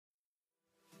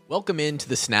Welcome into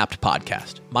the Snapped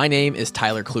podcast. My name is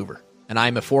Tyler Kluver, and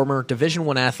I'm a former Division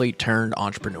I athlete turned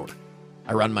entrepreneur.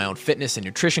 I run my own fitness and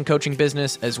nutrition coaching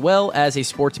business, as well as a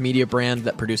sports media brand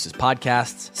that produces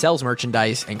podcasts, sells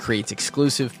merchandise, and creates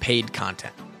exclusive paid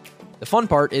content. The fun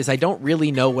part is I don't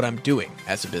really know what I'm doing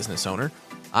as a business owner.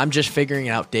 I'm just figuring it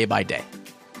out day by day.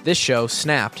 This show,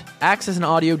 Snapped, acts as an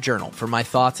audio journal for my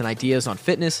thoughts and ideas on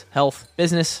fitness, health,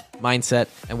 business, mindset,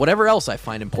 and whatever else I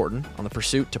find important on the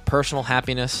pursuit to personal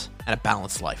happiness and a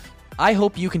balanced life. I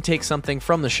hope you can take something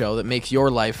from the show that makes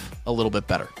your life a little bit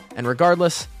better. And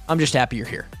regardless, I'm just happy you're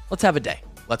here. Let's have a day.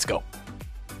 Let's go.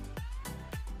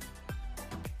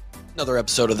 Another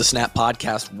episode of the Snap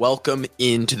Podcast. Welcome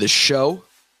into the show.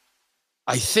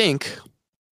 I don't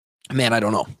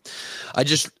know.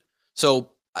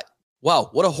 Wow,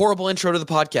 what a horrible intro to the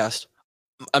podcast.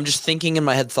 I'm just thinking in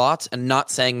my head thoughts and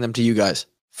not saying them to you guys.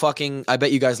 I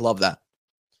bet you guys love that.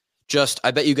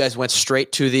 I bet you guys went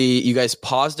straight to you guys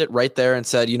paused it right there and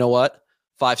said, you know what?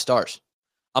 5 stars.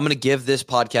 I'm going to give this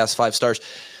podcast 5 stars.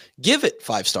 Give it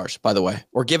 5 stars, by the way,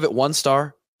 or give it 1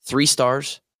 star, 3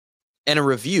 stars, and a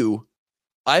review.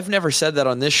 I've never said that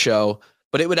on this show,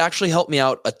 but it would actually help me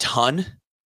out a ton.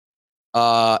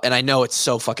 And I know it's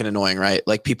so fucking annoying, right?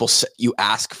 Like you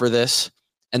ask for this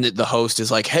and the host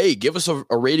is like, hey, give us a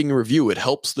rating and review. It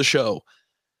helps the show.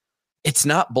 It's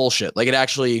not bullshit. Like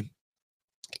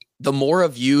the more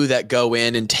of you that go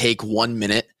in and take 1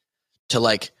 minute to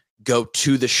like go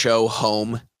to the show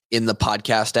home in the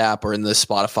podcast app or in the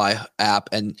Spotify app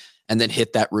and then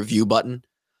hit that review button.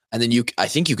 And then I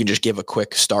think you can just give a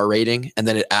quick star rating and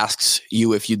then it asks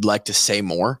you if you'd like to say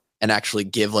more and actually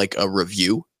give like a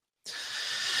review.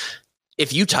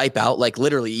 If you type out like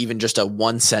literally even just a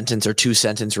 1 sentence or 2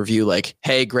 sentence review, like,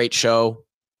 hey, great show.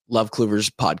 Love Kluver's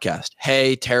podcast.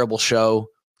 Hey, terrible show.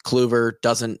 Kluver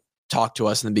doesn't talk to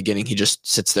us in the beginning. He just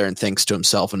sits there and thinks to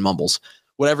himself and mumbles.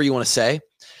 Whatever you want to say,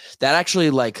 that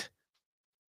actually like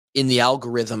in the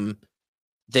algorithm,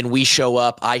 then I show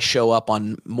up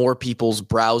on more people's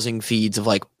browsing feeds of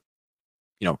like,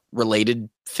 related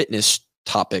fitness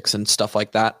topics and stuff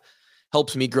like that.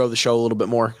 Helps me grow the show a little bit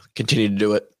more. Continue to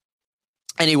do it.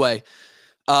 Anyway,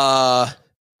 I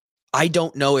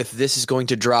don't know if this is going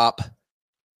to drop.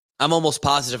 I'm almost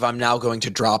positive I'm now going to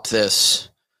drop this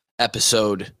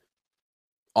episode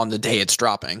on the day it's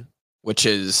dropping, which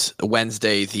is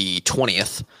Wednesday the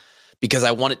 20th, because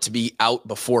I want it to be out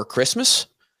before Christmas,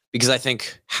 because I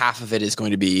think half of it is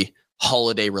going to be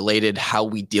holiday related, how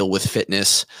we deal with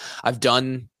fitness. I've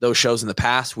done those shows in the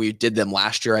past. We did them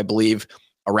last year, I believe,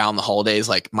 around the holidays,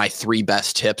 like my 3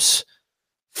 best tips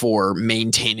for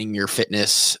maintaining your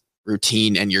fitness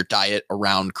routine and your diet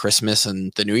around Christmas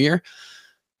and the New Year.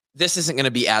 This isn't going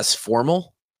to be as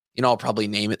formal. I'll probably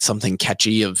name it something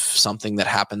catchy of something that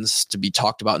happens to be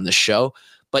talked about in the show,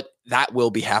 but that will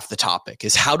be half the topic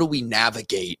is how do we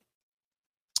navigate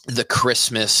the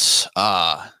Christmas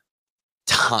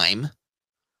time?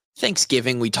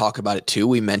 Thanksgiving, we talk about it too.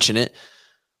 We mention it,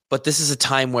 but this is a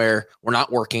time where we're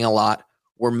not working a lot.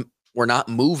 We're not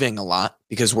moving a lot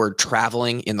because we're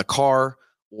traveling in the car,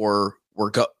 or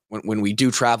when we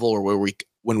do travel, or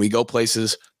when we go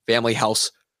places, family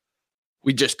house,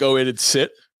 we just go in and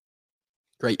sit.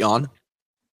 Great yawn.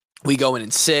 We go in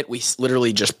and sit. We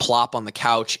literally just plop on the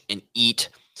couch and eat.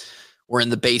 We're in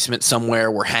the basement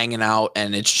somewhere. We're hanging out,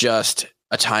 and it's just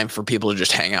a time for people to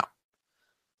just hang out.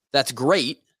 That's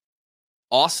great.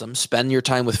 Awesome. Spend your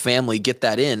time with family. Get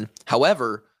that in.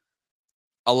 However,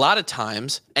 a lot of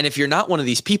times, and if you're not one of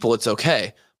these people, it's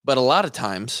okay. But a lot of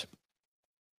times,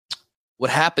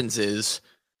 what happens is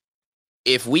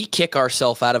if we kick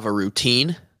ourselves out of a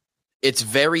routine, it's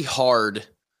very hard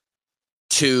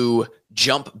to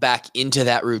jump back into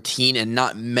that routine and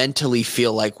not mentally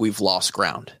feel like we've lost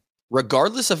ground,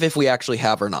 regardless of if we actually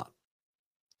have or not.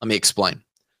 Let me explain.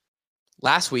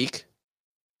 Last week,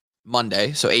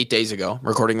 Monday, so 8 days ago, I'm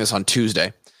recording this on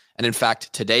Tuesday. And in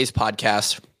fact, today's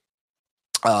podcast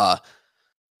and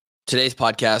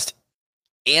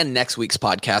next week's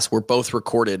podcast were both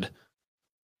recorded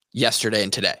yesterday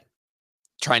and today,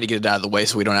 trying to get it out of the way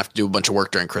so we don't have to do a bunch of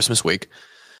work during Christmas week.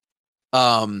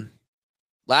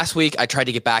 Last week I tried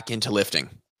to get back into lifting.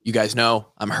 You guys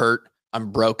know I'm hurt.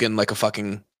 I'm broken like a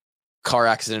fucking car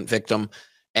accident victim.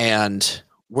 And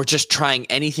we're just trying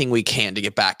anything we can to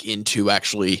get back into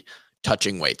actually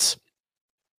touching weights.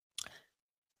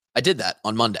 I did that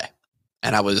on Monday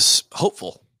and I was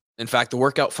hopeful. In fact, the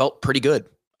workout felt pretty good.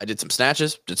 I did some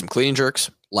snatches, did some clean and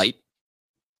jerks, light.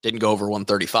 Didn't go over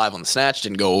 135 on the snatch,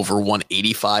 didn't go over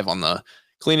 185 on the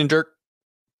clean and jerk.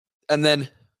 And then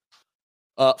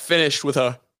finished with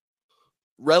a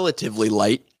relatively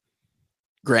light.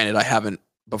 Granted, I haven't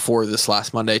before this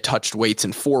last Monday, touched weights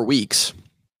in 4 weeks,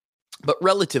 but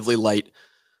relatively light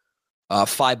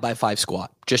 5x5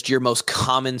 squat, just your most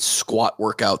common squat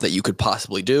workout that you could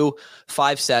possibly do.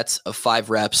 5 sets of 5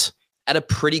 reps at a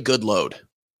pretty good load.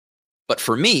 But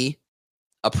for me,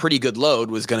 a pretty good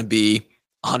load was going to be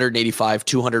 185,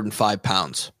 205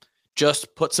 pounds.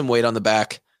 Just put some weight on the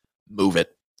back, move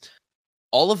it.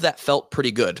 All of that felt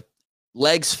pretty good.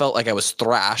 Legs felt like I was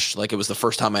thrashed, like it was the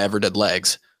first time I ever did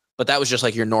legs, but that was just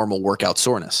like your normal workout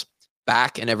soreness.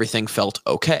 Back and everything felt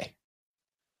okay.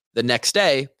 The next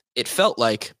day, it felt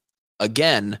like,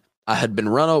 again, I had been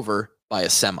run over by a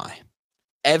semi.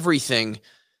 Everything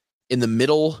in the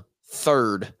middle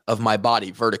third of my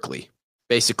body vertically,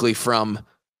 basically from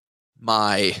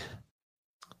the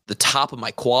top of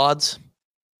my quads,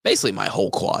 basically my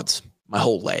whole quads, my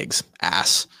whole legs,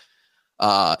 ass,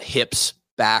 hips,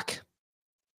 back,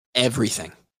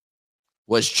 everything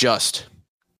was just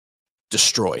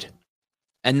destroyed,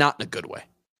 and not in a good way.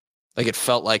 Like it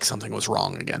felt like something was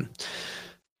wrong again.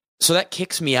 So that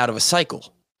kicks me out of a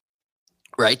cycle,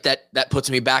 right? That puts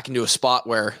me back into a spot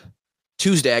where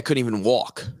Tuesday I couldn't even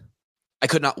walk. I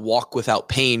could not walk without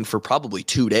pain for probably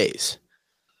 2 days.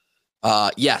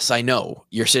 Yes, I know.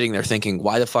 You're sitting there thinking,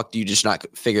 why the fuck do you just not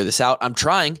figure this out? I'm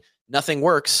trying. Nothing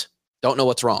works. Don't know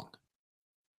what's wrong.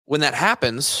 When that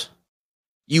happens,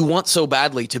 you want so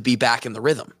badly to be back in the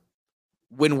rhythm.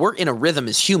 When we're in a rhythm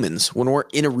as humans, when we're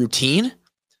in a routine,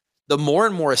 the more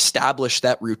and more established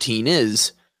that routine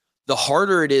is, the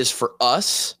harder it is for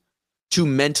us to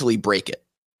mentally break it.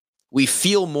 We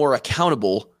feel more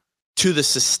accountable to the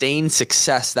sustained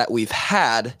success that we've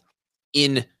had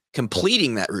in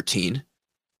completing that routine,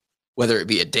 whether it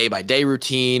be a day-by-day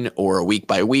routine or a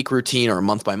week-by-week routine or a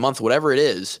month-by-month, whatever it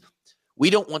is. We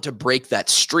don't want to break that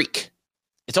streak.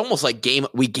 It's almost like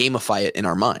we gamify it in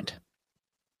our mind.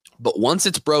 But once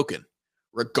it's broken,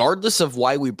 regardless of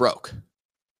why we broke,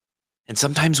 and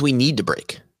sometimes we need to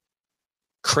break,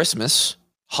 Christmas,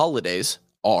 holidays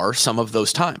are some of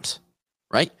those times,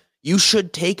 right? You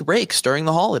should take breaks during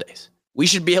the holidays. We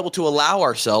should be able to allow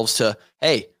ourselves to,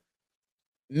 hey,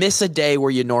 miss a day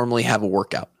where you normally have a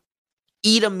workout.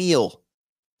 Eat a meal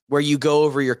where you go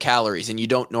over your calories and you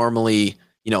don't normally,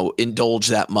 indulge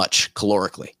that much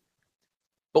calorically.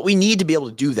 But we need to be able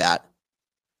to do that,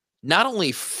 not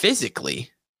only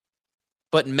physically,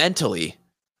 but mentally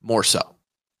more so.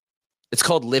 It's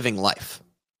called living life.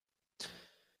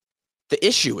 The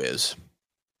issue is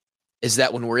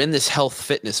that when we're in this health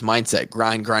fitness mindset,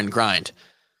 grind,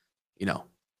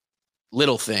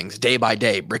 little things, day by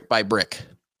day, brick by brick,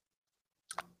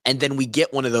 and then we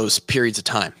get one of those periods of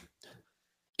time,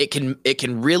 it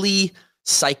can really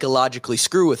psychologically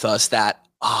screw with us that,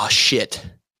 shit,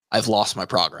 I've lost my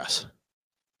progress.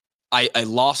 I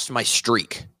lost my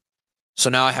streak. So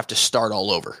now I have to start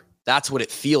all over. That's what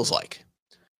it feels like.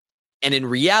 And in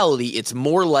reality, it's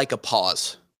more like a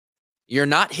pause. You're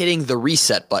not hitting the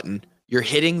reset button. You're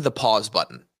hitting the pause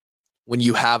button when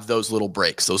you have those little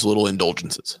breaks, those little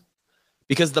indulgences.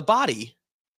 Because the body,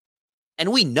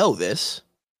 and we know this,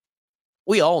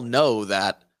 we all know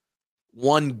that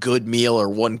one good meal or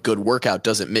one good workout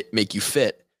doesn't make you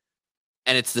fit.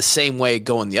 And it's the same way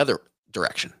going the other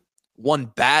direction. One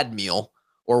bad meal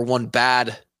or one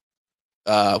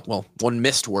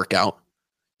missed workout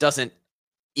doesn't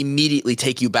immediately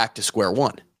take you back to square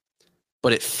one.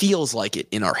 But it feels like it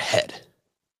in our head.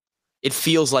 It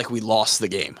feels like we lost the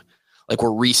game, like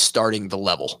we're restarting the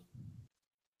level.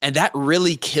 And that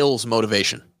really kills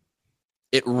motivation.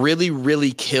 It really,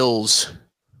 really kills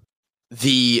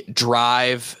the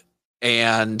drive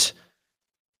and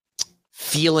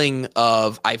feeling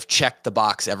of I've checked the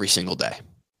box every single day.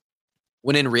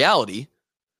 When in reality,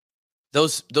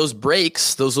 those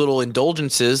breaks, those little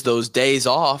indulgences, those days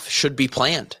off should be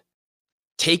planned.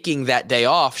 Taking that day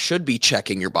off should be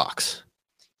checking your box.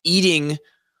 Eating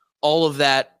all of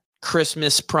that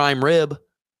Christmas prime rib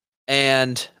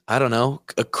and, I don't know,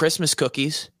 Christmas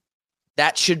cookies,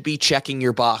 that should be checking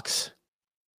your box.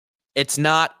 It's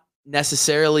not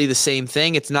necessarily the same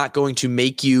thing. It's not going to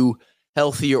make you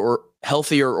healthier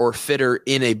or fitter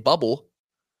in a bubble,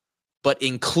 but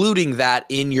including that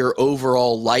in your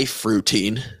overall life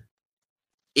routine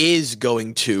is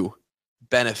going to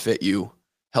benefit you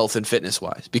health and fitness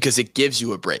wise, because it gives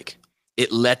you a break.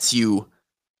 It lets you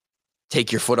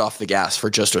take your foot off the gas for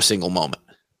just a single moment.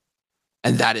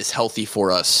 And that is healthy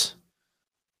for us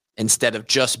instead of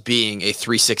just being a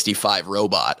 365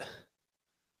 robot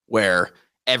where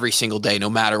every single day, no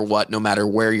matter what, no matter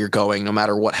where you're going, no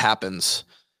matter what happens,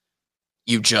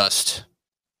 you just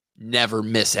never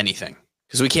miss anything,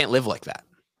 because we can't live like that.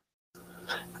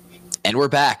 And we're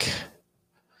back.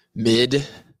 mid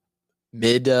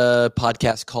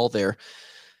podcast call there.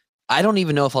 I don't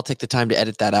even know if I'll take the time to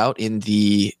edit that out in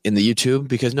the YouTube,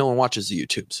 because no one watches the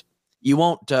YouTubes. You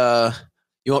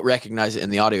won't recognize it in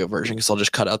the audio version because I'll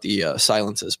just cut out the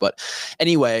silences. But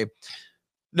anyway,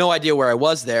 no idea where I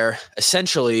was there.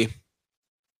 Essentially,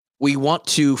 we want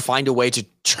to find a way to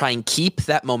try and keep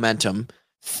that momentum,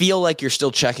 feel like you're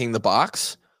still checking the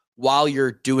box while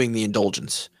you're doing the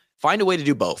indulgence. Find a way to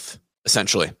do both,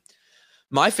 essentially.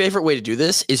 My favorite way to do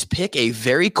this is pick a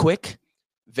very quick,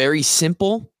 very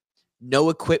simple,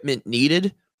 no equipment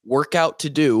needed workout to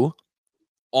do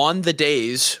on the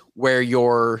days where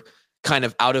you're kind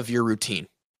of out of your routine,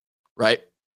 right?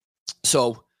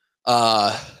 So,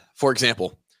 for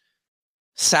example,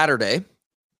 Saturday,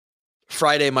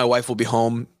 Friday, my wife will be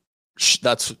home.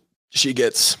 She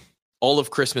gets all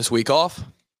of Christmas week off,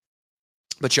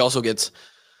 but she also gets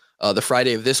the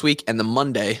Friday of this week and the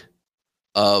Monday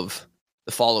of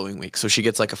the following week. So she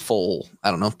gets like a full,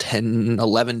 10,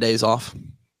 11 days off.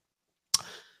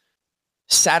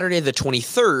 Saturday the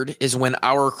 23rd is when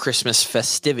our Christmas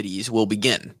festivities will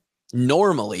begin.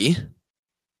 Normally,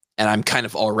 and I'm kind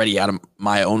of already out of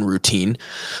my own routine,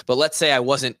 but let's say I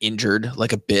wasn't injured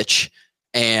like a bitch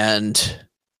and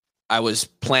I was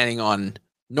planning on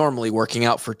normally working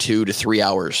out for 2 to 3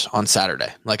 hours on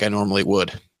Saturday, like I normally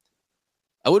would.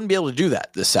 I wouldn't be able to do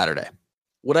that this Saturday.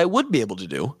 What I would be able to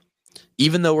do,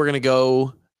 even though we're going to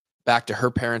go back to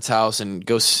her parents' house and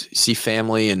go see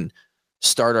family and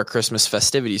start our Christmas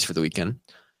festivities for the weekend,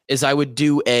 is I would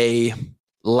do a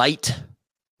light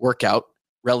workout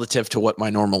relative to what my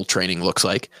normal training looks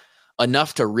like,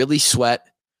 enough to really sweat,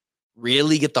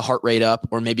 really get the heart rate up,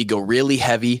 or maybe go really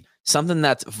heavy, something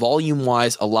that's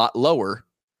volume-wise a lot lower,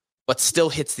 but still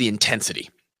hits the intensity.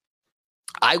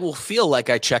 I will feel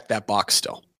like I checked that box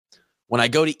still. When I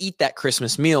go to eat that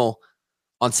Christmas meal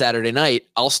on Saturday night,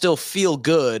 I'll still feel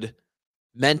good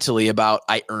mentally about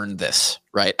I earned this,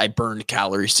 right? I burned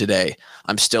calories today.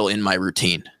 I'm still in my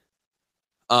routine.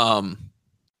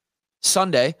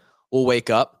 Sunday, we'll wake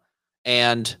up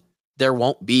and there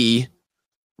won't be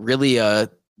really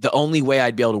the only way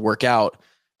I'd be able to work out.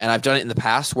 And I've done it in the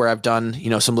past where I've done,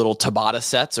 some little Tabata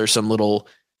sets or some little,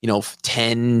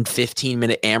 10, 15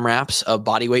 minute AMRAPs of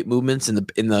body weight movements in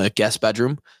the guest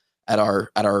bedroom at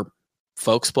our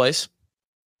folks' place.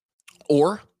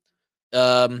 Or,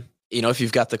 if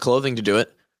you've got the clothing to do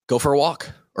it, go for a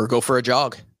walk or go for a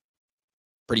jog.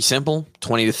 Pretty simple,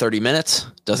 20 to 30 minutes.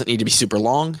 Doesn't need to be super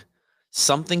long.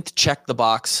 Something to check the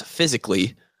box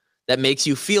physically that makes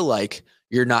you feel like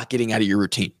you're not getting out of your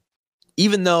routine,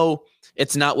 even though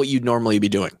it's not what you'd normally be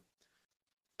doing.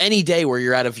 Any day where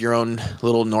you're out of your own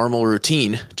little normal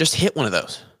routine, just hit one of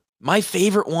those. My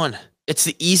favorite one, it's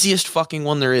the easiest fucking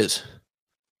one there is.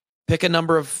 Pick a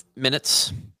number of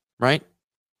minutes, right?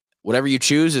 Whatever you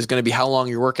choose is going to be how long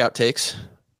your workout takes.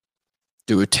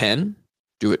 Do it 10,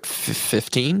 do it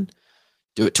 15,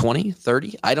 do it 20,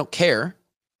 30. I don't care.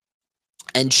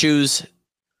 And choose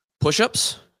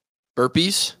push-ups,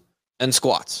 burpees, and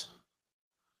squats.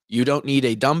 You don't need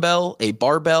a dumbbell, a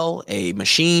barbell, a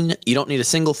machine. You don't need a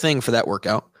single thing for that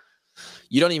workout.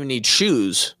 You don't even need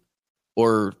shoes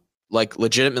or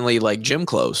legitimately gym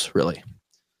clothes, really.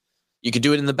 You could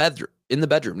do it in the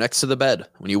bedroom next to the bed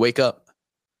when you wake up.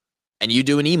 And you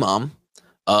do an EMOM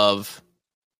of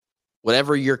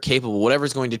whatever you're capable,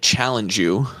 whatever's going to challenge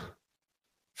you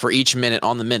for each minute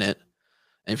on the minute.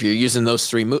 And if you're using those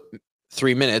 3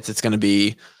 minutes, it's going to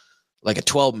be like a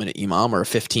 12-minute EMOM or a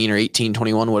 15 or 18,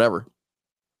 21, whatever.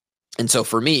 And so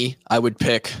for me, I would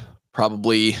pick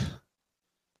probably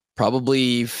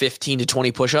 15 to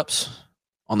 20 push-ups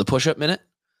on the push-up minute.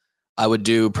 I would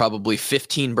do probably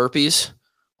 15 burpees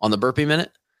on the burpee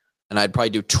minute. And I'd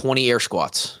probably do 20 air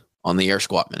squats on the air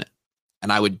squat minute.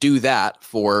 And I would do that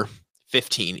for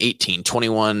 15, 18,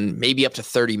 21, maybe up to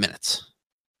 30 minutes.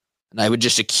 And I would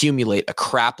just accumulate a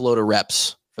crap load of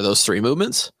reps for those 3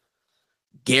 movements.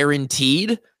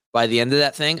 Guaranteed by the end of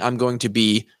that thing, I'm going to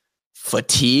be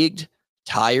fatigued,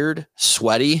 tired,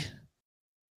 sweaty.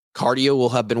 Cardio will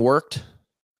have been worked.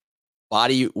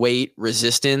 Body weight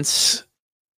resistance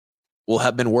will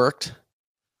have been worked.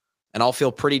 And I'll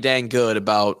feel pretty dang good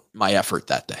about my effort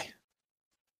that day.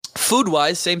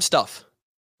 Food-wise, same stuff,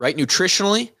 right?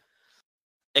 Nutritionally,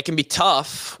 it can be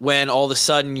tough when all of a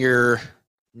sudden you're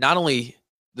not only,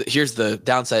 here's the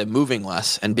downside of moving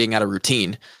less and being out of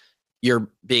routine, you're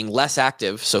being less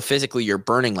active, so physically you're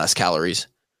burning less calories.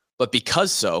 But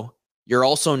because so, you're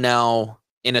also now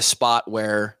in a spot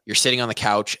where you're sitting on the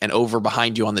couch and over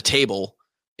behind you on the table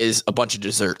is a bunch of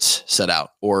desserts set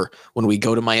out. Or when we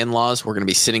go to my in-laws, we're going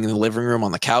to be sitting in the living room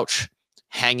on the couch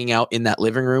hanging out in that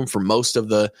living room for most of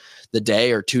the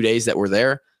day or 2 days that we're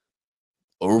there.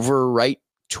 Over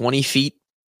 20 feet,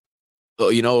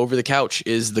 over the couch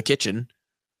is the kitchen.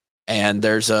 And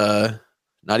there's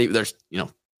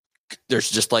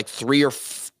just like 3 or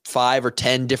 5 or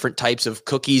 10 different types of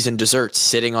cookies and desserts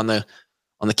sitting on the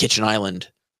kitchen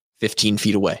island 15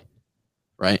 feet away.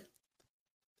 Right.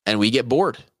 And we get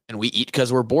bored and we eat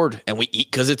because we're bored and we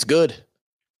eat because it's good.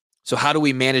 So how do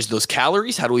we manage those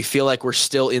calories? How do we feel like we're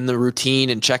still in the routine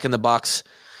and checking the box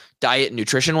diet and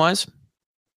nutrition wise?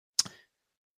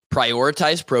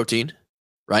 Prioritize protein,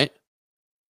 right?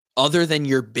 Other than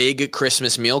your big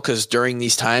Christmas meal, because during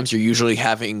these times, you're usually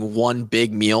having one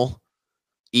big meal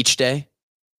each day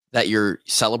that you're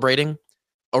celebrating.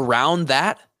 Around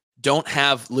that, don't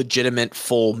have legitimate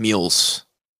full meals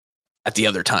at the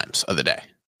other times of the day,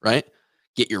 right?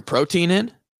 Get your protein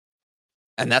in,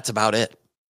 and that's about it.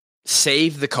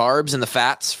 Save the carbs and the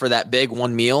fats for that big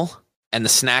one meal and the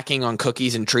snacking on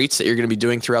cookies and treats that you're going to be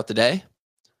doing throughout the day.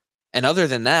 And other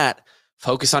than that,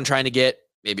 focus on trying to get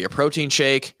maybe a protein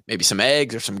shake, maybe some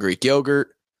eggs or some Greek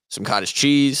yogurt, some cottage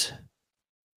cheese.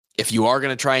 If you are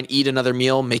going to try and eat another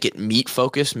meal, make it meat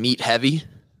focused, meat heavy.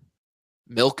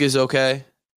 Milk is okay.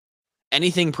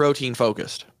 Anything protein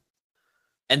focused.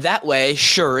 And that way,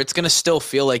 sure, it's going to still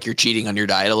feel like you're cheating on your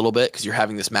diet a little bit because you're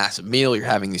having this massive meal, you're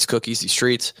having these cookies, these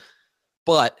treats.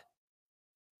 But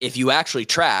if you actually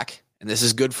track, and this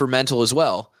is good for mental as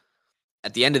well,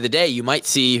 at the end of the day, you might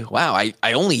see, wow,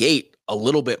 I only ate a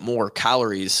little bit more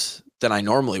calories than I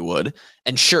normally would.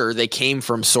 And sure, they came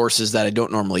from sources that I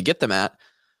don't normally get them at.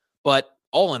 But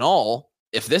all in all,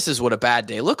 if this is what a bad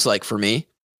day looks like for me,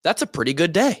 that's a pretty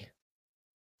good day.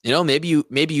 Maybe you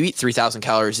eat 3,000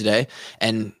 calories a day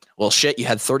and, well, shit, you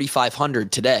had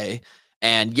 3,500 today.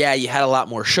 And yeah, you had a lot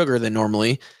more sugar than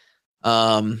normal.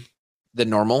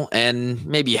 And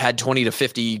maybe you had 20 to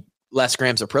 50 less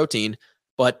grams of protein,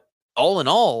 but all in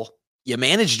all, you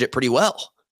managed it pretty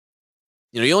well.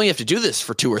 You only have to do this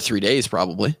for 2 or 3 days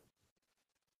probably.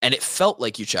 And it felt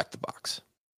like you checked the box.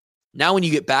 Now, when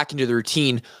you get back into the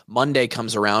routine, Monday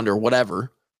comes around or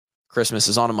whatever, Christmas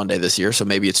is on a Monday this year, so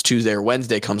maybe it's Tuesday or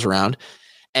Wednesday comes around,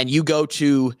 and you go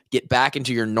to get back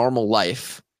into your normal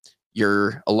life,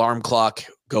 your alarm clock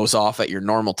goes off at your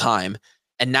normal time,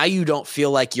 and now you don't feel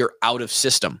like you're out of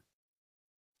system.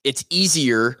 It's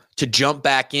easier to jump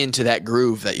back into that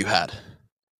groove that you had.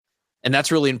 And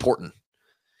that's really important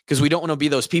because we don't want to be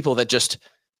those people that just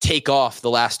take off the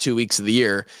last 2 weeks of the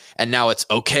year and now it's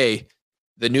okay.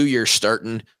 The new year's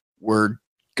starting. We're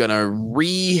going to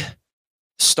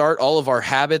restart all of our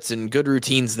habits and good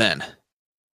routines then.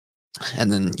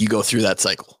 And then you go through that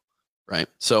cycle, right?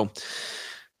 So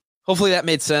hopefully that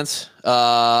made sense.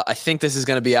 I think this is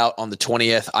going to be out on the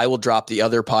 20th. I will drop the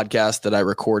other podcast that I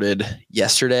recorded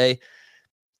yesterday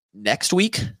next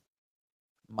week.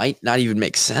 Might not even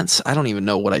make sense. I don't even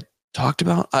know what I talked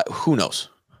about. Who knows?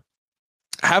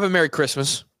 Have a Merry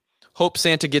Christmas. Hope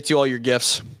Santa gets you all your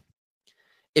gifts.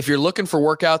 If you're looking for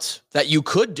workouts that you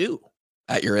could do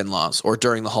at your in-laws or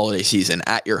during the holiday season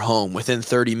at your home within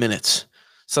 30 minutes,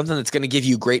 something that's going to give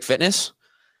you great fitness,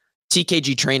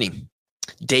 TKG training,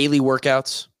 daily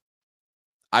workouts.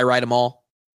 I write them all.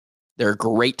 They're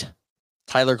great.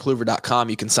 TylerCluver.com.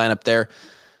 You can sign up there.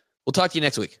 We'll talk to you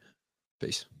next week.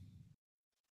 Peace.